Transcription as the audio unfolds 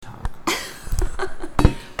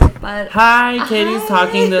But hi, Katie's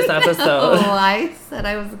talking this episode. Oh, I said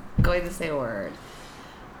I was going to say a word.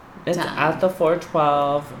 It's Done. at the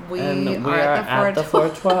 412. We are at the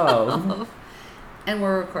 412. And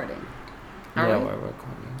we're recording. We're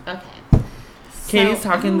recording. Okay. Katie's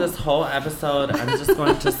talking this whole episode. I'm just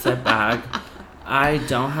going to sit back. I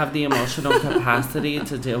don't have the emotional capacity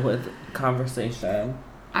to deal with conversation.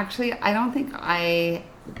 Actually, I don't think I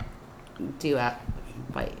do.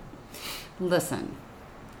 Wait. Listen.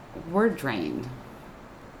 We're drained.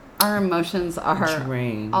 Our emotions are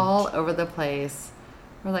drained. All over the place.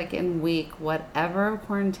 We're like in week whatever of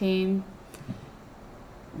quarantine.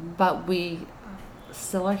 But we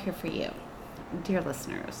still are here for you, dear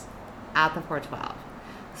listeners, at the 412.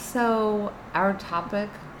 So our topic,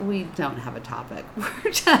 we don't have a topic.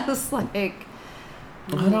 We're just like...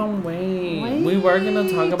 Hold on, wait. We were going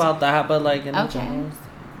to talk about that, but like in a general...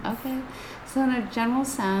 Okay. So in a general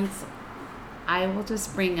sense, I will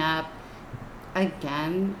just bring up,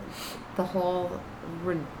 again, the whole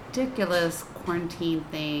ridiculous quarantine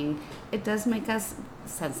thing. It does make us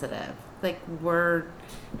sensitive. Like, we're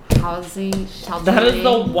housing, sheltering. That is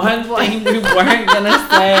the one thing we weren't going to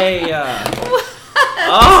say.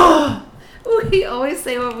 Oh! We always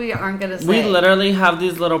say what we aren't going to say. We literally have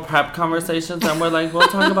these little prep conversations and we're like, we'll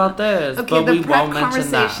talk about this. Okay, but the we prep won't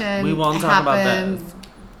mention that. We won't talk about this.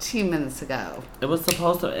 2 minutes ago. It was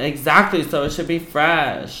supposed to. Exactly, so it should be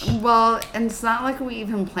fresh. Well, and it's not like we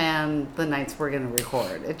even plan the nights we're going to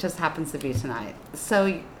record. It just happens to be tonight. So,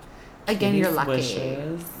 again, Katie's you're lucky.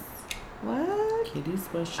 Wishes. What? Katie's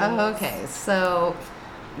wishes. Oh, okay. So,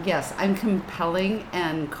 yes, I'm compelling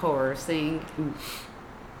and coercing,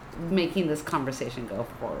 making this conversation go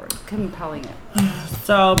forward. Compelling it.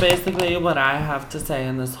 So, basically, what I have to say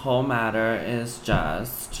in this whole matter is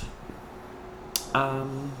just... What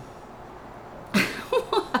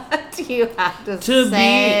do you have to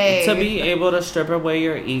say? To be able to strip away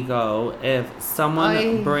your ego if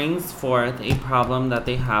someone brings forth a problem that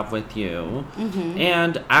they have with you,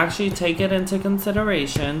 and actually take it into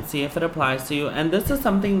consideration, see if it applies to you. And this is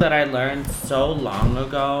something that I learned so long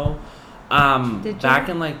ago, back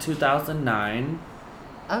in like 2009.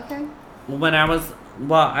 Okay. When I was...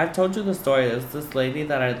 Well, I've told you the story. There's this lady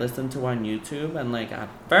that I listened to on YouTube, and like at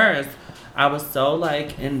first I was so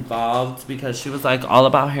like involved because she was like all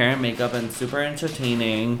about hair and makeup and super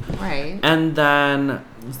entertaining. Right. And then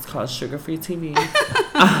it's called Sugar Free TV.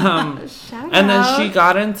 Shout and out. then she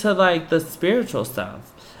got into like the spiritual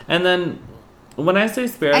stuff. And then when I say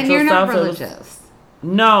spiritual and you're stuff, not religious.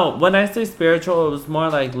 No, when I say spiritual, it was more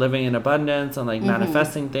like living in abundance and like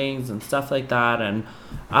manifesting things and stuff like that. And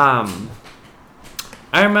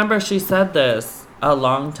I remember she said this a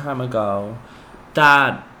long time ago,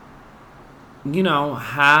 that, you know,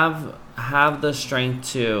 have the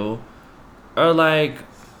strength to, or like,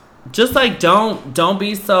 just like don't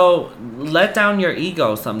be so, let down your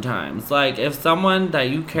ego sometimes. Like, if someone that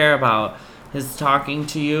you care about is talking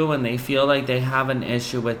to you and they feel like they have an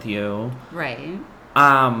issue with you, right,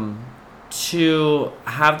 to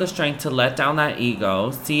have the strength to let down that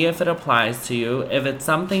ego, see if it applies to you. If it's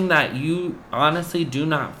something that you honestly do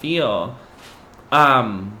not feel,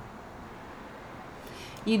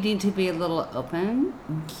 you need to be a little open.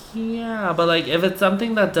 Yeah, but like if it's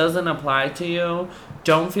something that doesn't apply to you,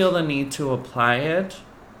 don't feel the need to apply it.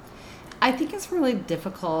 I think it's really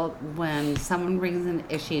difficult when someone brings an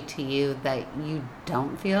issue to you that you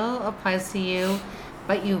don't feel applies to you,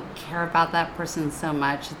 but you care about that person so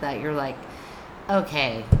much that you're like,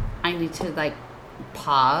 okay, I need to like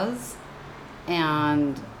pause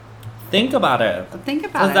and think about it. Like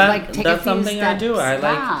take that's a few something steps I do. I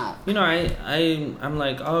back. like, you know, I'm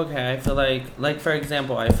like, oh, okay, I feel like for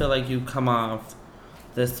example, I feel like you come off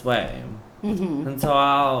this way. And so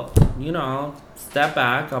I'll, you know, step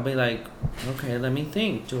back. I'll be like, okay, let me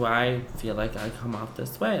think. Do I feel like I come off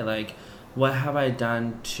this way? Like, what have I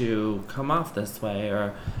done to come off this way?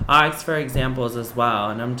 Or I ask for examples as well.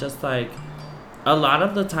 And I'm just like, a lot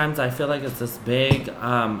of the times I feel like it's this big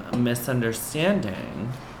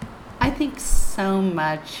misunderstanding. I think so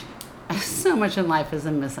much in life is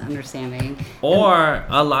a misunderstanding. Or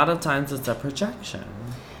a lot of times it's a projection.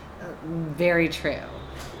 Very true.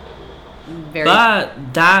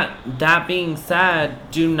 But that being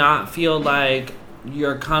said, do not feel like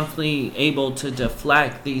you're constantly able to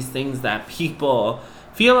deflect these things that people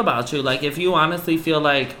feel about you. Like, if you honestly feel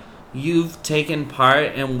like you've taken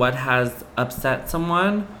part in what has upset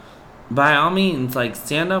someone, by all means, like,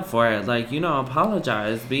 stand up for it. Like, you know,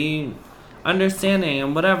 apologize, be understanding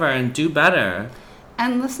and whatever, and do better.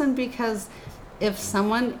 And listen, because if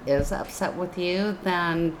someone is upset with you,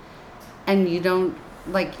 then, and you don't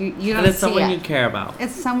Like, you don't And it's see someone it. you care about.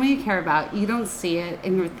 It's someone you care about. You don't see it,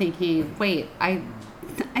 and you're thinking, wait, I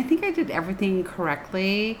think I did everything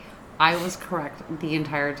correctly. I was correct the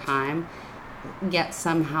entire time. Yet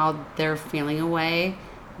somehow they're feeling away.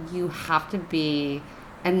 You have to be,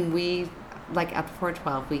 and we, like at the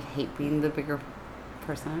 412, we hate being the bigger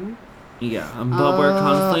person. Yeah, but we're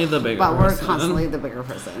constantly the bigger person. But we're constantly the bigger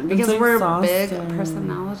person. Because It's we're big exhausting.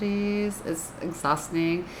 personalities. It's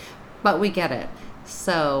exhausting. But we get it.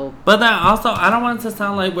 So. But then also, I don't want it to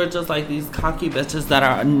sound like we're just like these cocky bitches that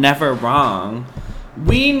are never wrong.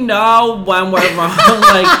 We know when we're wrong.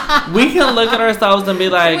 Like, we can look at ourselves and be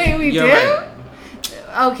like, Wait, we you're do? right.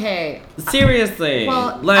 Okay. Seriously.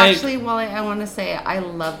 Well, like, actually, Wally, I want to say I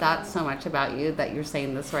love that so much about you that you're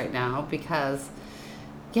saying this right now because,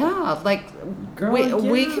 yeah, like, girl,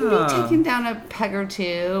 we can be yeah. taken down a peg or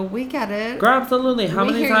two. We get it. Girl, absolutely. How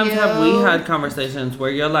We many hear times have we you. had conversations where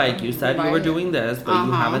you're like, you said you were Right. doing this, but you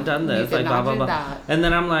Uh-huh. haven't done You this, did like blah not blah do blah. that. And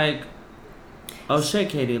then I'm like, oh shit,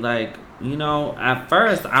 Katie, like, you know, at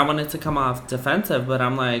first I wanted to come off defensive, but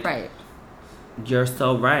I'm like, Right. you're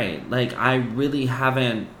so right. Like, I really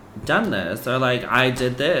haven't done this, or like I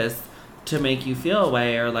did this to make you feel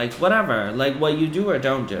away, or like whatever, like what you do or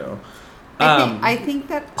don't do. I think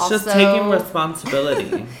that It's also just taking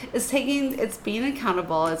responsibility. it's being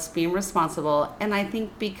accountable, it's being responsible, and I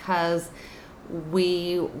think because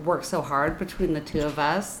we work so hard between the two of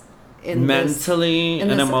us in Mentally in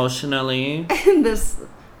and this- emotionally. in this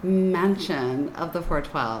mansion of the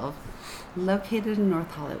 412 located in North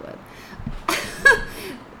Hollywood.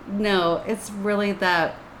 No, it's really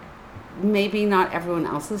that maybe not everyone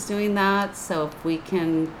else is doing that, so if we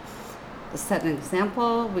can set an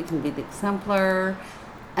example, we can be the exemplar,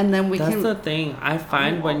 and then we That's can the thing. I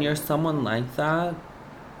find when you're someone like that,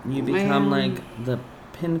 you become Man. like the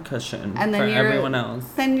pincushion and then for you're, everyone else.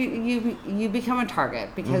 then you become a target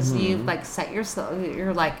because Mm-hmm. you've like set yourself,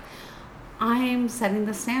 you're like, I'm setting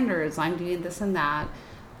the standards, I'm doing this and that.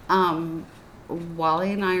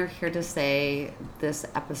 Wally and I are here to say this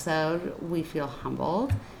episode, we feel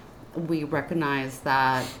humbled. We recognize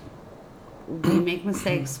that we make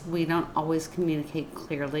mistakes. We don't always communicate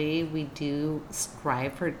clearly. We do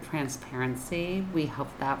strive for transparency. We hope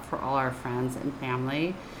that for all our friends and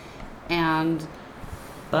family. And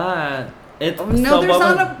But it's no, so there's what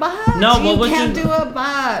not would- a but. No, you what would can't you- do a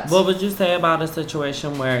but. What would you say about a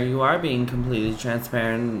situation where you are being completely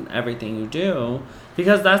transparent in everything you do?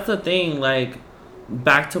 Because that's the thing, like,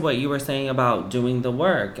 back to what you were saying about doing the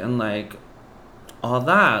work and, like, all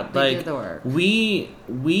that. We like, do the work.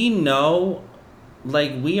 we know,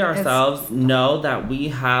 like, we ourselves know that we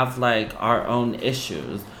have, like, our own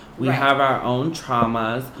issues. We Right. have our own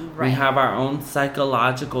traumas. We Right. have our own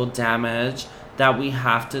psychological damage that we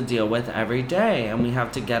have to deal with every day. And we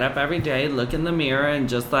have to get up every day, look in the mirror, and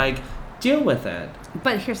just, like, deal with it.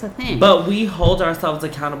 But here's the thing. But we hold ourselves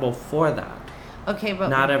accountable for that. okay, but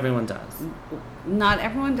Not everyone does. not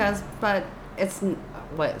everyone does, but it's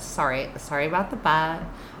what sorry about the but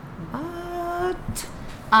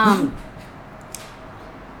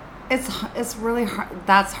it's really hard.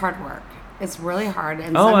 That's hard work. It's really hard,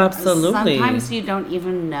 and Oh, absolutely. sometimes you don't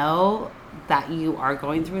even know that you are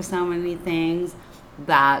going through so many things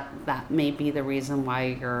that may be the reason why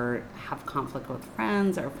you have conflict with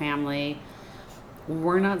friends or family.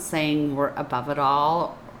 We're not saying we're above it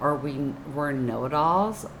all or we're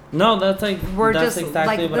know-it-alls. No, that's like We're that's just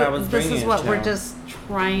exactly like what I was this bringing is it what to. we're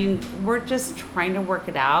just trying to work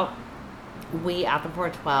it out. We at the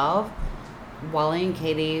 412, Wally and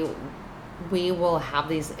Katie, we will have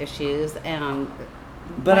these issues and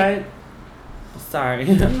But like, sorry.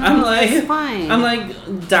 no, I'm like it's fine. I'm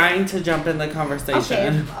like dying to jump in the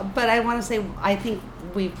conversation. Okay, but I want to say I think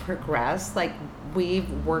we've progressed. Like we've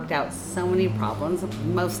worked out so many problems,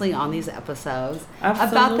 mostly on these episodes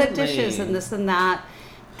about the dishes Absolutely. and this and that.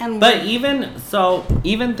 And But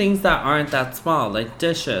even things that aren't that small, like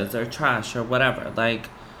dishes or trash or whatever, like,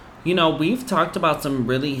 you know, we've talked about some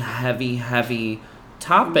really heavy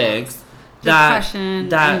topics depression,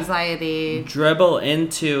 that anxiety. dribble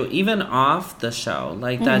into, even off the show,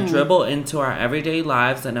 like that dribble into our everyday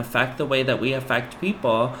lives and affect the way that we affect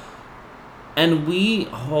people. And we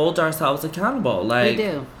hold ourselves accountable. Like, We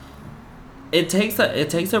do. It takes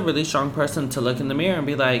a really strong person to look in the mirror and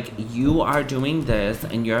be like, you are doing this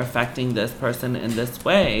and you're affecting this person in this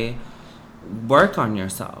way. Work on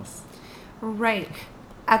yourself. Right.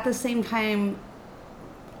 At the same time,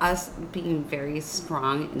 us being very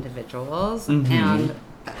strong individuals and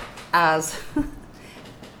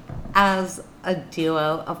as a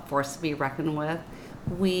duo, a force to be reckoned with,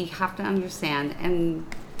 we have to understand and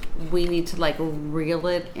we need to like reel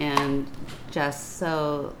it in just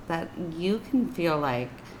so that you can feel like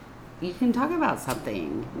you can talk about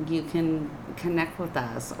something, you can connect with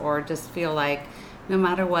us, or just feel like no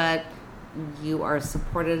matter what, you are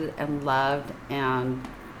supported and loved. And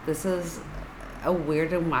this is a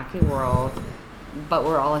weird and wacky world, but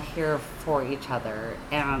we're all here for each other,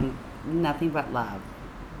 and nothing but love.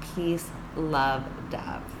 Peace, love,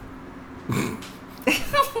 dove.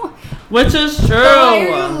 Which is true. Why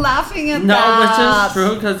are you laughing at that? No, which is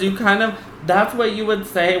true, because you kind of, that's what you would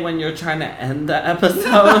say when you're trying to end the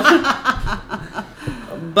episode.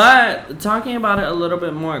 But talking about it a little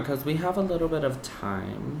bit more, because we have a little bit of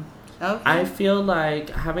time. Okay. I feel like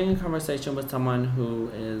having a conversation with someone who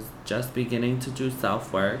is just beginning to do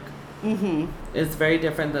self-work is very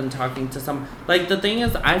different than talking to some. Like, the thing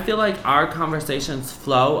is, I feel like our conversations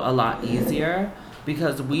flow a lot easier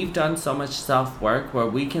because we've done so much self-work where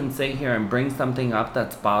we can sit here and bring something up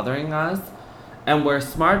that's bothering us, and we're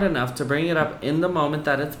smart enough to bring it up in the moment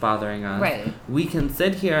that it's bothering us. Right. We can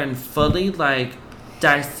sit here and fully, like,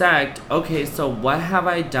 dissect, okay, so what have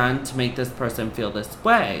I done to make this person feel this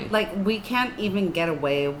way? Like, we can't even get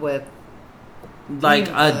away with like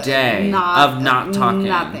a day of not talking.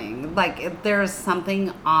 Nothing. Like, if there's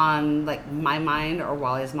something on, like, my mind or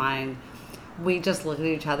Wally's mind, we just look at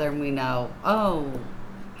each other and we know, oh,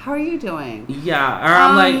 how are you doing? Yeah, or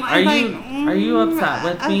I'm like, are you upset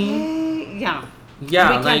with me? Okay. Yeah. Yeah,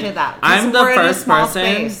 we like, can't do that. I'm the first person.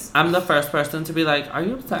 Space. I'm the first person to be like, are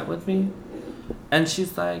you upset with me? And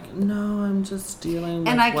she's like, no, I'm just dealing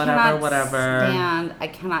with whatever. I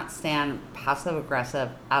cannot stand passive aggressive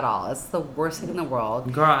at all. It's the worst thing in the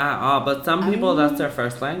world. Girl, at all. But some people, that's their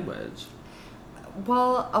first language.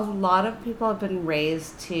 Well, a lot of people have been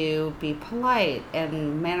raised to be polite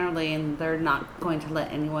and mannerly, and they're not going to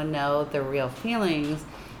let anyone know their real feelings.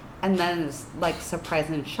 And then it's like surprise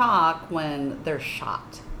and shock when they're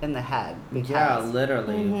shot in the head. Yeah,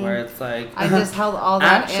 literally. Where it's like, I just held all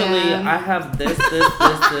that actually, in. I have this,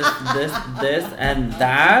 and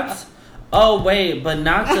that. Oh, wait, but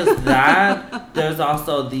not just that. There's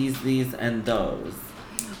also these, and those.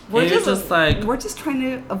 We're just we're just trying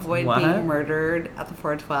to avoid being murdered at the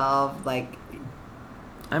 412, like.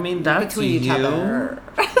 I mean, that's between you. Each other.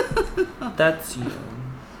 That's you.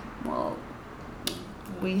 Well,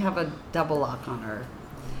 we have a double lock on our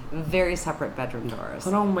very separate bedroom doors.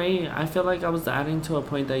 Hold on, wait. I feel like I was adding to a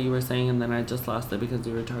point that you were saying, and then I just lost it because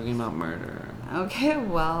you were talking about murder. Okay,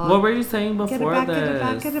 well. What were you saying before get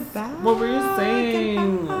this? it back. What were you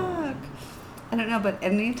saying? I don't know, but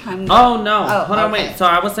anytime. Oh, no. Hold on, okay. wait. So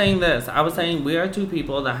I was saying this. I was saying we are two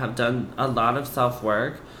people that have done a lot of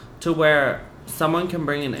self-work to where someone can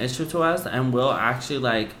bring an issue to us and we'll actually,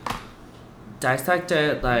 like, dissect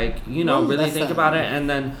it, like, you know, really think about it. And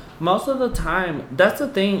then most of the time, that's the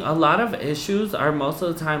thing, a lot of issues are most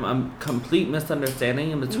of the time a complete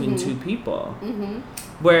misunderstanding in between two people.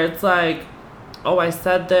 Where it's like, oh, I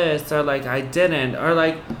said this, or like, I didn't, or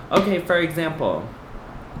like, okay, for example,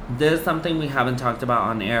 this is something we haven't talked about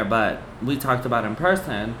on air, but we talked about in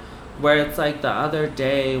person, where it's like the other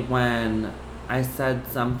day when I said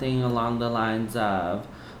something along the lines of,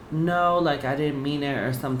 no, like, I didn't mean it,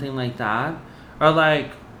 or something like that. Or,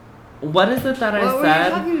 like, what is it that I said? What were you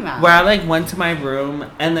talking about? Where I, like, went to my room,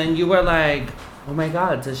 and then you were like, oh, my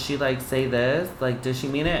God, does she, like, say this? Like, does she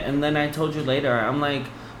mean it? And then I told you later, I'm like,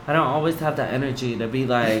 I don't always have the energy to be,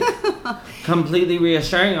 like, completely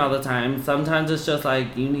reassuring all the time. Sometimes it's just,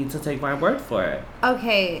 like, you need to take my word for it.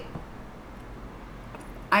 Okay.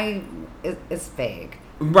 It's vague.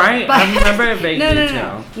 Right? But, I remember it vaguely,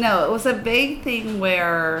 too. No, it was a vague thing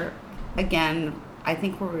where, again, I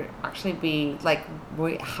think we're actually being, like,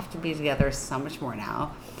 we have to be together so much more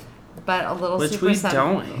now. But a little Which super we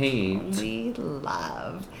don't hate. We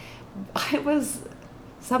love.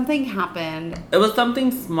 Something happened. It was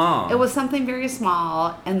something small. It was something very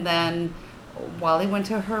small. And then Wally went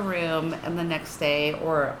to her room, and the next day,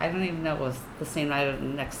 or I don't even know, it was the same night or the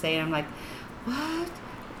next day, and I'm like, what?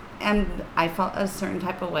 And I felt a certain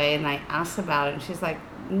type of way, and I asked about it, and she's like,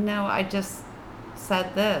 no, I just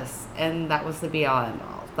said this, and that was the be-all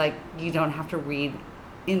end-all. Like, you don't have to read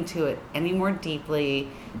into it any more deeply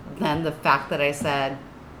than the fact that I said,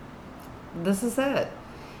 this is it.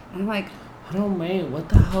 And I'm like, oh, wait, what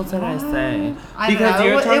the hell did I say? Because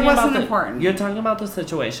it wasn't important. You're talking about the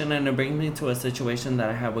situation, and it brings me to a situation that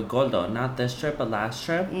I had with Goldo. Not this trip, but last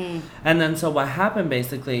trip. And then, so what happened,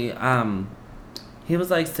 basically, he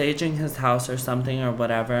was, like, staging his house or something or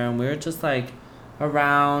whatever, and we were just, like,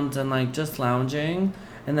 around and, like, just lounging.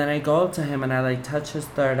 And then I go up to him, and I, like, touch his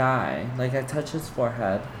third eye. Like, I touch his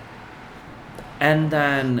forehead. And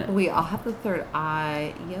then We all have the third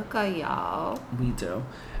eye. Yoga, y'all. we do.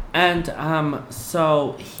 And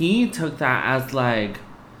so he took that as like,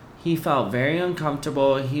 he felt very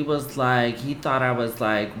uncomfortable. He was like, he thought I was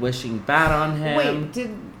like wishing bad on him. Wait,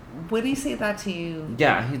 would he say that to you?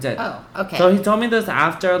 Yeah, he did. Oh, okay. So he told me this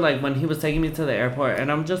after, like, when he was taking me to the airport, and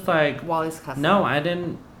I'm just like, Wally's cussing. no, I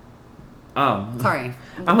didn't. Oh. Sorry.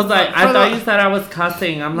 I was like, I thought you said I was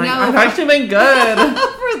cussing. I'm like, No. I've actually been good.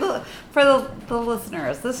 for the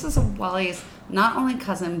listeners, this is Wally's not only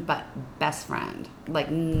cousin but best friend, like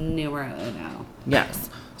numero uno. Yes.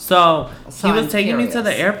 So he I'm was taking me to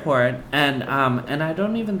the curious. airport, and I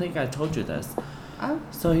don't even think I told you this. Oh.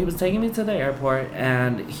 So he was taking me to the airport,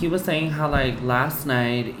 and he was saying how, like, last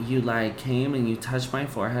night you, like, came and you touched my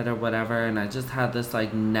forehead or whatever, and I just had this,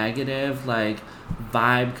 like, negative, like,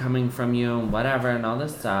 vibe coming from you and whatever and all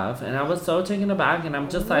this stuff. And I was so taken aback, and I'm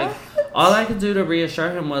just like, all I could do to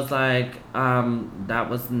reassure him was, like, that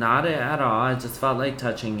was not it at all. I just felt like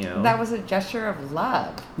touching you. That was a gesture of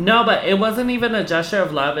love. No, but it wasn't even a gesture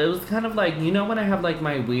of love. It was kind of like, you know when I have, like,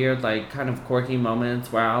 my weird, like, kind of quirky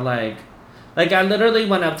moments where I'll, like, I literally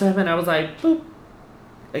went up to him and I was like, boop.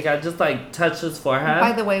 Like, I just, like, touched his forehead.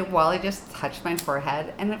 By the way, Wally just touched my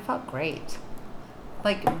forehead, and it felt great.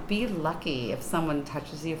 Like, be lucky if someone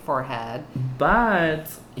touches your forehead.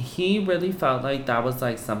 But he really felt like that was,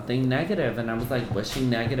 like, something negative. And I was, like, wishing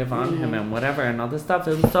negative on him and whatever and all this stuff.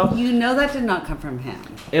 It was so... You know that did not come from him.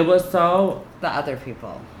 It was so... The other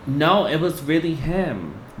people. No, it was really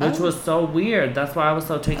him. Which was so weird. That's why I was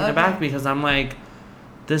so taken aback. Because I'm like...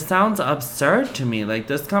 This sounds absurd to me. Like,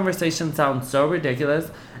 this conversation sounds so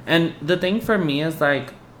ridiculous. And the thing for me is,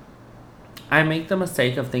 like, I make the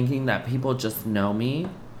mistake of thinking that people just know me.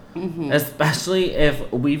 Mm-hmm. Especially if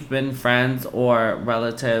we've been friends or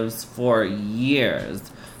relatives for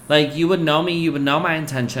years. Like, you would know me. You would know my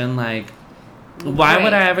intention. Like, why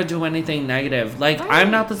would I ever do anything negative? Like, I'm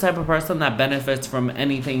not the type of person that benefits from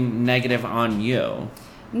anything negative on you.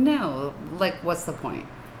 No. Like, what's the point?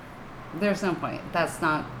 There's no point. That's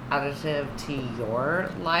not additive to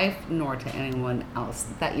your life nor to anyone else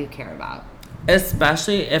that you care about.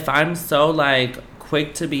 Especially if I'm so, like,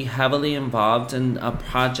 quick to be heavily involved in a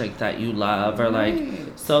project that you love or, like,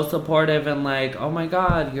 so supportive and, like, oh, my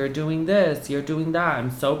God, you're doing this, you're doing that.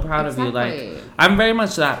 I'm so proud of you. Like, I'm very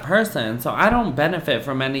much that person. So I don't benefit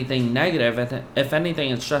from anything negative. If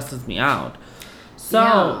anything, it stresses me out.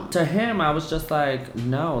 So, to him, I was just like,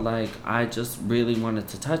 no, like, I just really wanted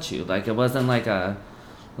to touch you. Like, it wasn't like a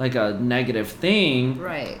negative thing.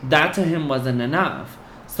 Right. That to him wasn't enough.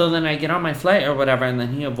 So then I get on my flight or whatever, and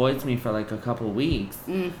then he avoids me for, like, a couple weeks.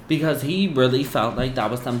 Because he really felt like that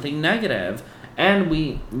was something negative. And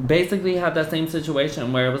we basically had that same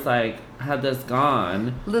situation where it was like, had this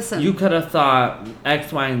gone, listen, you could have thought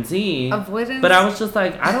X, Y, and Z. Avoidance. But I was just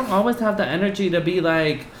like, I don't always have the energy to be,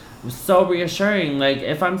 like, so reassuring. Like,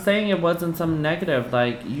 if I'm saying it wasn't some negative,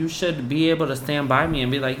 like, you should be able to stand by me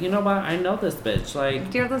and be like, you know what, I know this bitch.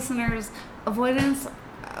 Like, dear listeners, avoidance,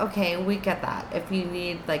 okay, we get that. If you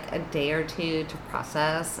need like a day or two to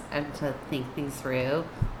process and to think things through,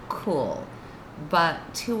 cool.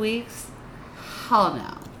 But 2 weeks, hell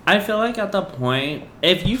no. I feel like at the point,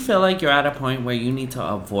 if you feel like you're at a point where you need to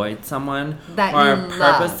avoid someone that or you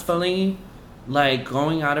purposefully like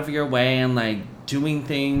going out of your way and like doing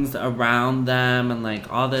things around them and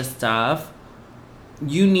like all this stuff,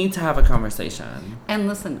 you need to have a conversation. And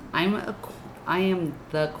listen, I am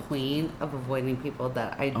the queen of avoiding people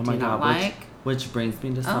that I do not like. Which brings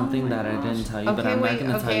me to something that I didn't tell you, but I'm not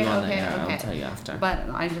going to tell you on the air. I'll tell you after. But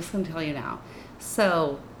I'm just going to tell you now.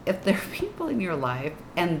 So, if there are people in your life,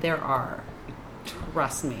 and there are,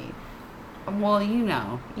 trust me. Well, you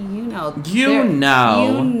know, there's You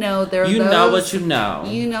know what you know.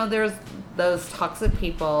 You know, there's those toxic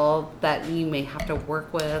people that you may have to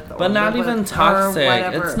work with, but not even toxic.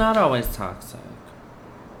 It's not always toxic.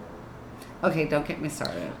 Okay, don't get me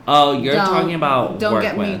started. Oh, you're talking about don't work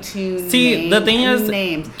get with. me to See, the thing is,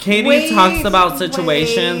 names. Katie talks about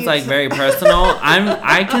situations like very personal.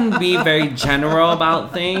 I can be very general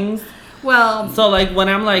about things. Well, so like when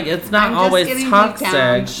I'm like, it's not always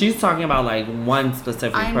toxic. She's talking about like one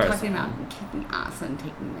specific person. I'm talking about kicking ass and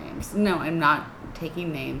taking names. No, I'm not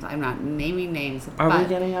taking names. I'm not naming names. Are we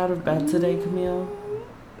getting out of bed today, Camille?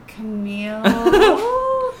 Camille.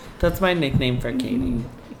 That's my nickname for Katie.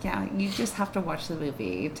 Yeah, you just have to watch the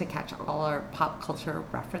movie to catch all our pop culture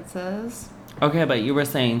references. Okay, but you were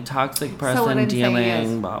saying toxic person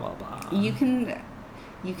dealing, blah, blah, blah. You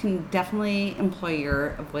can definitely employ your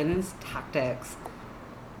avoidance tactics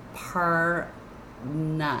per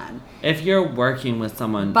none. If you're working with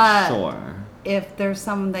someone, but sure. If there's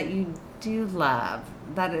someone that you do love,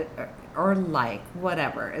 or like,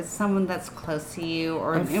 whatever, it's someone that's close to you,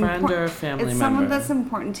 or a friend or a family member. It's someone that's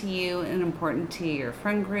important to you and important to your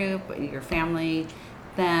friend group, your family,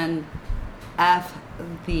 then F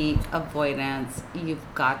the avoidance. You've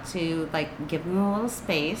got to, like, give them a little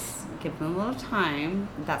space, give them a little time.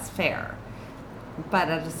 That's fair. But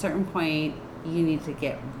at a certain point, you need to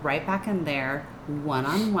get right back in there,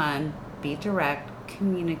 one-on-one, be direct,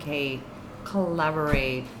 communicate,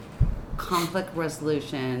 collaborate, conflict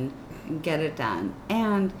resolution, get it done.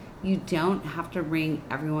 And you don't have to bring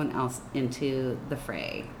everyone else into the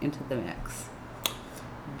fray, into the mix.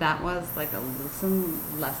 That was like a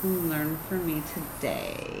lesson learned for me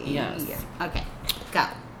today. Yes. Yeah. Okay, go.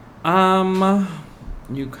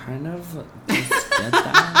 You kind of just did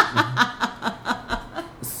that.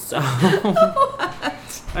 So,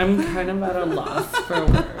 I'm kind of at a loss for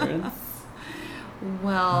words.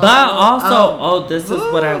 Well, but also, this is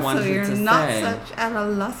what I wanted to say. So you're not such at a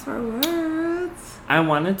loss for words. I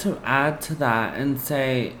wanted to add to that and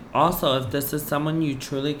say, also, if this is someone you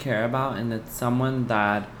truly care about and it's someone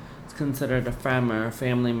that is considered a friend or a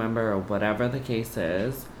family member or whatever the case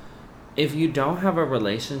is, if you don't have a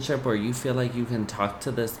relationship where you feel like you can talk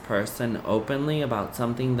to this person openly about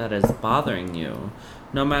something that is bothering you,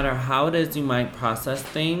 no matter how it is you might process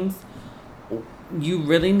things, you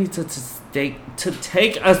really need to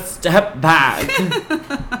take a step back.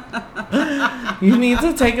 You need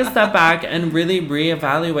to take a step back and really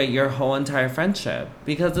reevaluate your whole entire friendship.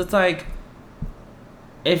 Because it's like,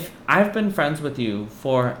 if I've been friends with you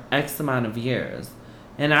for X amount of years,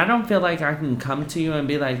 and I don't feel like I can come to you and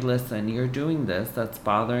be like, listen, you're doing this, that's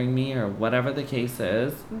bothering me, or whatever the case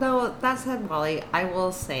is. Though, that said, Wally, I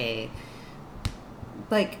will say,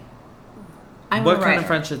 like, what kind of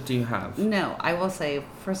friendship do you have? No, I will say,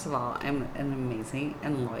 first of all, I'm an amazing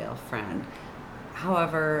and loyal friend.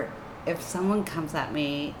 However, if someone comes at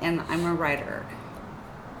me, and I'm a writer,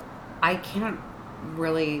 I can't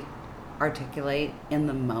really articulate in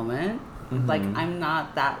the moment. Mm-hmm. Like, I'm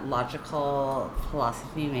not that logical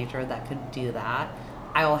philosophy major that could do that.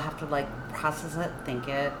 I will have to, like, process it, think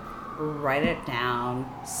it, write it down,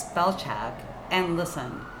 spell check, and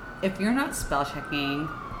listen. If you're not spell checking,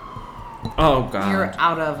 oh God, you're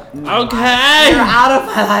out of my life. You're out of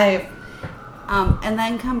my life. And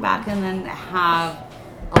then come back and then have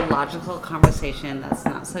a logical conversation that's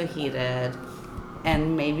not so heated,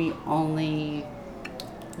 and maybe only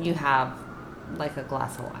you have like a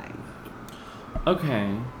glass of wine.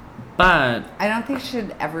 Okay, but I don't think it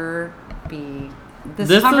should ever be.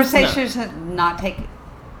 This conversation should not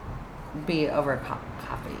be over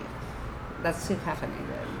coffee. That's too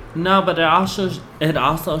caffeinated. No, but it also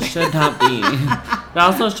should not be. It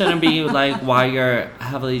also shouldn't be like while you're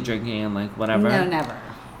heavily drinking and like whatever. No, never.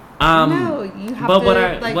 No, you have but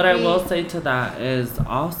to. But I will say to that is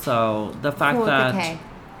also the fact cool that with the K.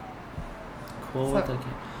 Cool with the K.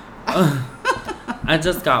 I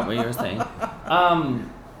just got what you're saying.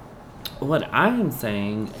 What I'm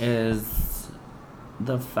saying is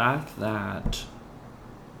the fact that.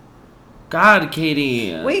 God,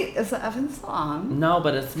 Katie. Wait, is the oven still on? No,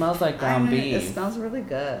 but it smells like ground beef. It smells really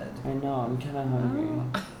good. I know, I'm kind of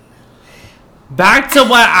hungry. Back to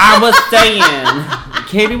what I was saying.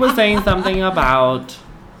 Katie was saying something about...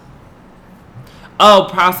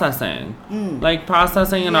 processing. Like,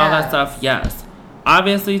 processing and all that stuff, yes.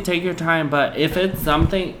 Obviously, take your time, but if it's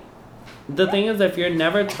something... The thing is, if you're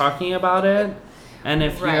never talking about it, and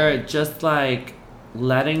if you're just, like,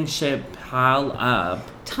 letting shit pile up...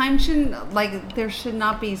 Time shouldn't, like, there should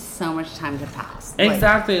not be so much time to pass.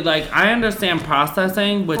 Exactly. Like, I understand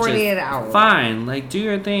processing, which 48 is hours. Fine. Like, do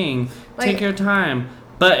your thing. Like, take your time.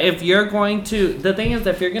 But if you're going to... The thing is,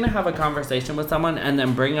 if you're going to have a conversation with someone and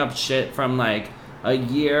then bring up shit from, like, a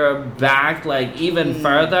year back, like, even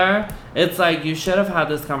further, it's like you should have had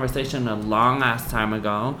this conversation a long-ass time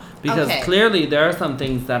ago. Because clearly there are some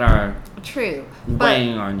things that are... True.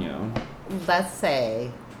 Weighing on you. Let's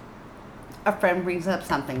say... a friend brings up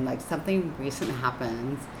something, like something recent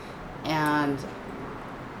happens, and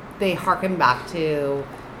they harken back to,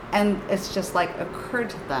 and it's just like occurred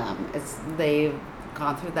to them. They've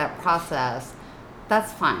gone through that process.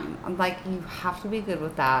 That's fine. I'm like, you have to be good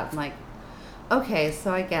with that. I'm like, okay,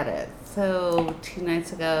 so I get it. So 2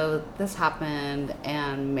 nights ago, this happened,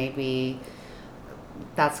 and maybe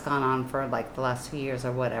that's gone on for like the last 2 years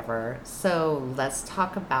or whatever. So let's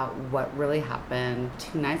talk about what really happened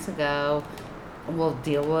 2 nights ago. We'll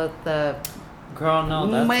deal with the Girl, no,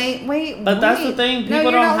 that's... Wait. But that's the thing.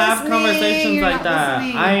 People don't have conversations You're like not that.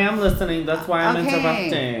 listening. I am listening. That's why I'm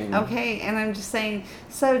interrupting. Okay, and I'm just saying,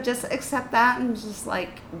 so just accept that and just,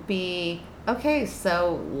 like, be... Okay,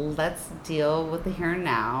 so let's deal with the here and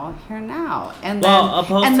now. And then... Well,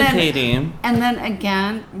 opposed to Katie. And then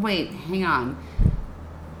again... Wait, hang on.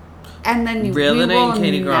 And then we Reel it in, will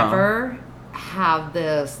Katie girl. never have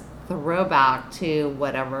this throwback to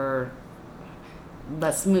whatever...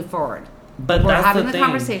 Let's move forward. But We're that's having the the thing.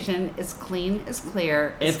 conversation. It's clean. It's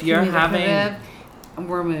clear. It's If you're having... communicative, and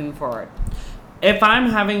we're moving forward. If I'm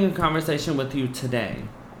having a conversation with you today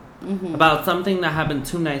about something that happened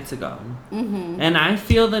 2 nights ago, and I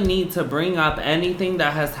feel the need to bring up anything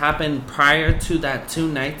that has happened prior to that 2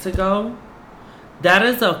 nights ago, that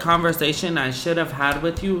is a conversation I should have had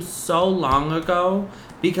with you so long ago,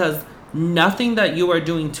 because nothing that you were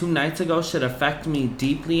doing 2 nights ago should affect me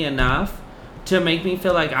deeply enough to make me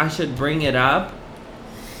feel like I should bring it up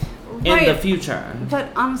in the future. But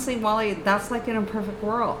honestly, Wally, that's like in a perfect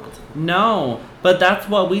world. No, but that's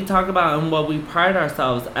what we talk about and what we pride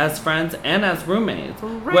ourselves as friends and as roommates.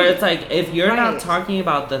 Right. Where it's like, if you're not Right. talking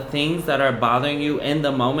about the things that are bothering you in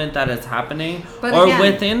the moment that it's happening, But or again-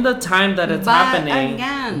 within the time that it's but happening,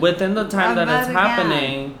 again- within the time that but it's again-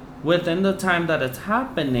 happening, within the time that it's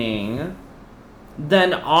happening,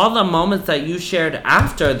 then all the moments that you shared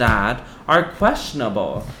after that are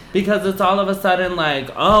questionable. Because it's all of a sudden like,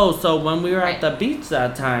 oh, so when we were Right. at the beach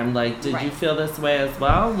that time, like, did you Right. feel this way as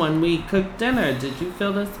well? When we cooked dinner, did you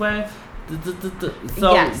feel this way?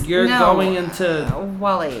 So Yes. you're No. going into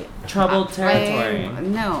Wally, troubled territory.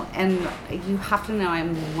 No, and you have to know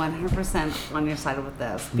I'm 100% on your side with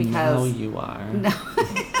this because No, you are. No.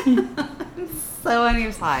 I'm so on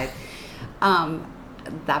your side.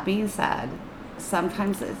 That being said,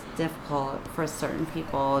 sometimes it's difficult for certain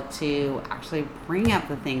people to actually bring up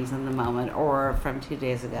the things in the moment or from 2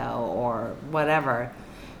 days ago or whatever.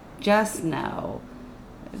 Just know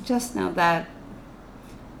that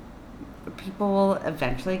people will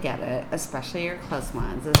eventually get it, especially your close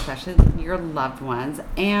ones, especially your loved ones.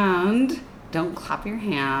 And don't clap your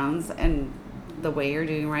hands and the way you're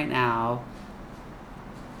doing right now.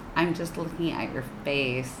 I'm just looking at your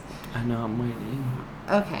face. I know, I'm waiting.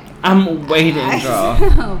 Okay. I'm waiting,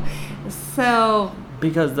 girl. So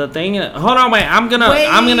Because the thing is, hold on, wait. I'm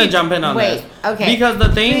gonna jump in on this. Okay. Because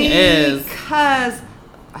the thing is, because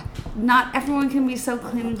not everyone can be so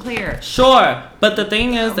clean and clear. sure, but the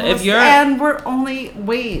thing is, if you're, and we're only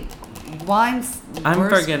I'm we're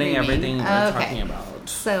forgetting screaming. everything we're talking about.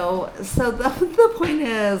 So the point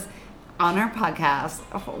is, on our podcast,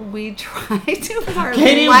 we try to impart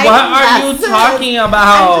Katie, life what are you lessons. talking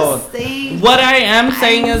about? I'm just saying, What I am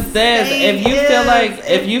saying I'm is this: saying if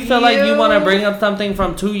you feel like you want to you- bring up something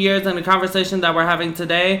from 2 years in the conversation that we're having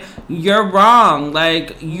today, you're wrong.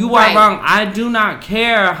 Like, you are Right. wrong. I do not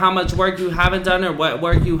care how much work you haven't done or what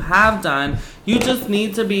work you have done. You just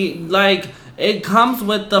need to be like. It comes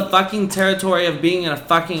with the fucking territory of being a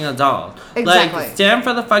fucking adult. Exactly. Like, stand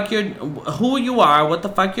for the fuck who you are, what the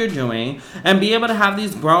fuck you're doing, and be able to have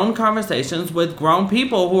these grown conversations with grown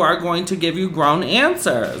people who are going to give you grown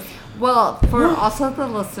answers. Well, for also the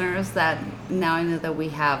listeners that now I know that we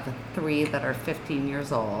have 3 that are 15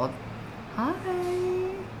 years old. Hi.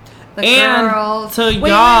 The And girls. to wait,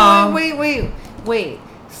 y'all- Wait.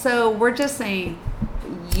 So we're just saying,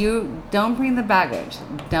 you don't bring the baggage.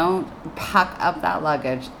 Don't pack up that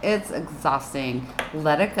luggage. It's exhausting.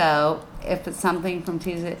 Let it go. If it's something from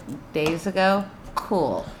 2 days ago,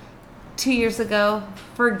 cool. 2 years ago,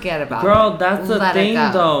 forget about it. Girl, that's the Let it thing,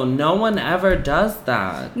 go. though. No one ever does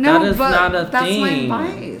that. No, that is but not a that's thing. my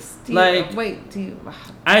advice. Do Like, you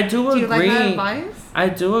I do agree. like that advice? I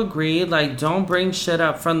do agree. Like, don't bring shit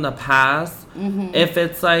up from the past Mm-hmm. if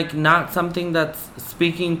it's like not something that's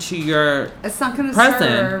speaking to your It's not going to present.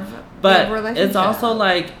 serve But the relationship. it's also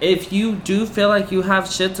like, if you do feel like you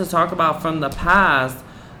have shit to talk about from the past,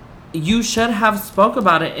 you should have spoke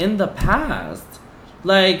about it in the past.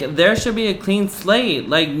 Like, there should be a clean slate.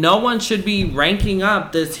 Like, no one should be ranking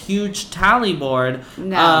up this huge tally board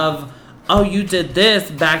No. of, oh, you did this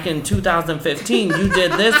back in 2015. You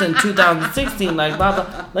did this in 2016. Like, blah,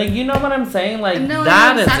 blah. Like, you know what I'm saying? Like, No, I know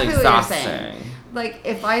that is exactly what you're exhausting. saying. Like,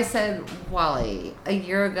 if I said, Wally, a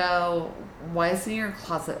year ago, why isn't your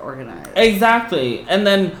closet organized? Exactly. And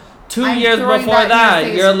then 2 I'm years throwing before that in your that,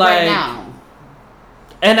 face you're right like, now.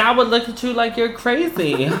 and I would look at you like you're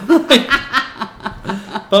crazy.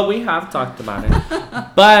 But we have talked about it.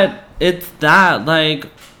 But it's that, like,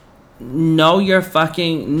 know your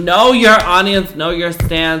audience, know your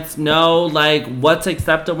stance, know, like, what's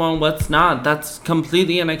acceptable and what's not. That's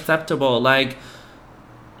completely unacceptable. Like,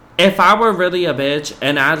 if I were really a bitch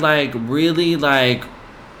and I like really like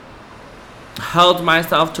held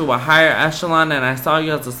myself to a higher echelon and I saw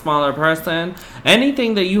you as a smaller person,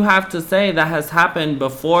 anything that you have to say that has happened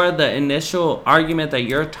before the initial argument that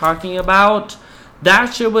you're talking about,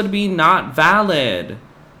 that shit would be not valid.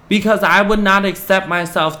 Because I would not accept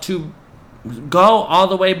myself to go all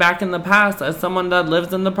the way back in the past as someone that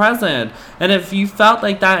lives in the present. And if you felt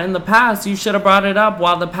like that in the past, you should have brought it up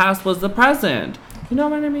while the past was the present. You know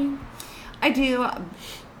what I mean? I do.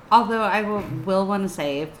 Although I will want to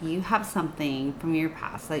say, if you have something from your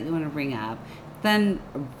past that you want to bring up, then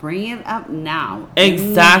bring it up now.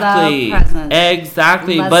 Exactly.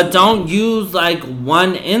 Exactly. Let's but don't use like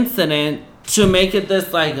one incident to make it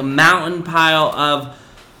this like mountain pile of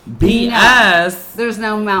BS. No, there's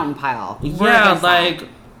no mountain pile. Yeah, like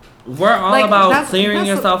we're all like, about clearing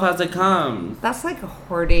yourself as it comes. That's like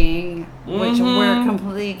hoarding, which we're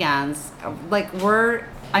completely against. Like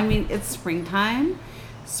it's springtime.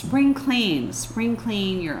 Spring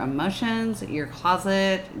clean your emotions, your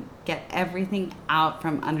closet, get everything out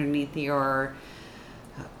from underneath your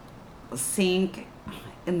sink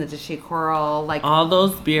in the dish coral, like all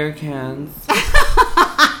those beer cans.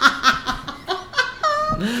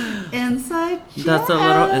 Inside jokes. That's a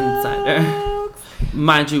little insider.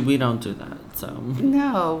 Mind you, we don't do that, so.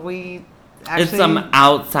 No, we actually... It's some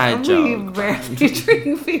outside joke. We rarely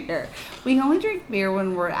drink beer. We only drink beer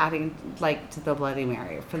when we're adding, like, to the Bloody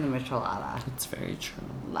Mary for the michelada. It's very true.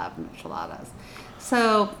 Love micheladas.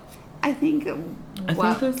 So, I think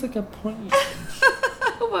there's, like, a point.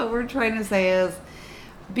 What we're trying to say is,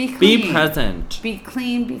 be clean. Be present. Be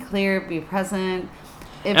clean, be clear, be present.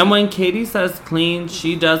 And when Katie says clean,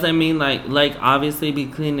 she doesn't mean like obviously be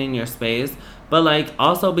clean in your space, but like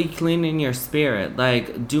also be clean in your spirit.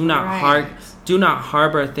 Like do not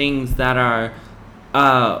harbor things that are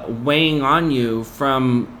weighing on you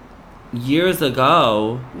from years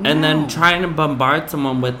ago, and then trying to bombard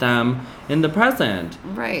someone with them in the present.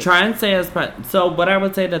 Right. Try and stay so what I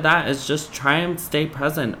would say to that is just try and stay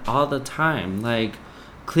present all the time. Like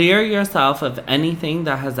clear yourself of anything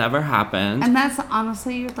that has ever happened. And that's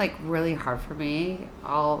honestly like really hard for me.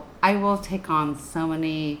 I will take on so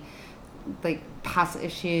many like past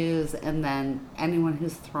issues, and then anyone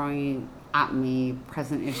who's throwing at me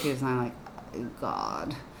present issues, and I'm like, oh,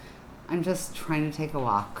 God, I'm just trying to take a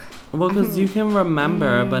walk. Well, because you can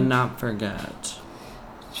remember but not forget.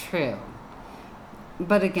 True.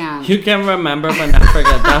 But again, you can remember but not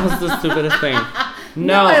forget. That was the stupidest thing.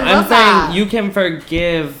 No, I'm saying you can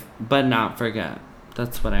forgive but not forget.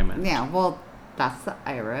 That's what I meant. Yeah, well, that's the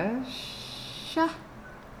Irish.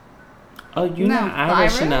 Oh, you're not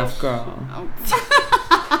Irish enough, girl.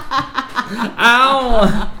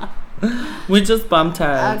 Ow! We just bumped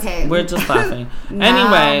heads. Okay. We're just laughing.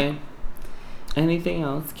 Anyway, anything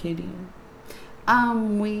else, Katie?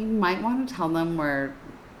 We might want to tell them where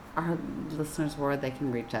our listeners where they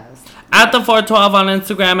can reach us. At the 412 on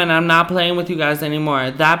Instagram, and I'm not playing with you guys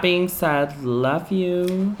anymore. That being said, love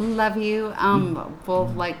you. Love you. We'll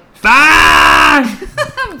like... Bye!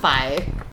 Bye.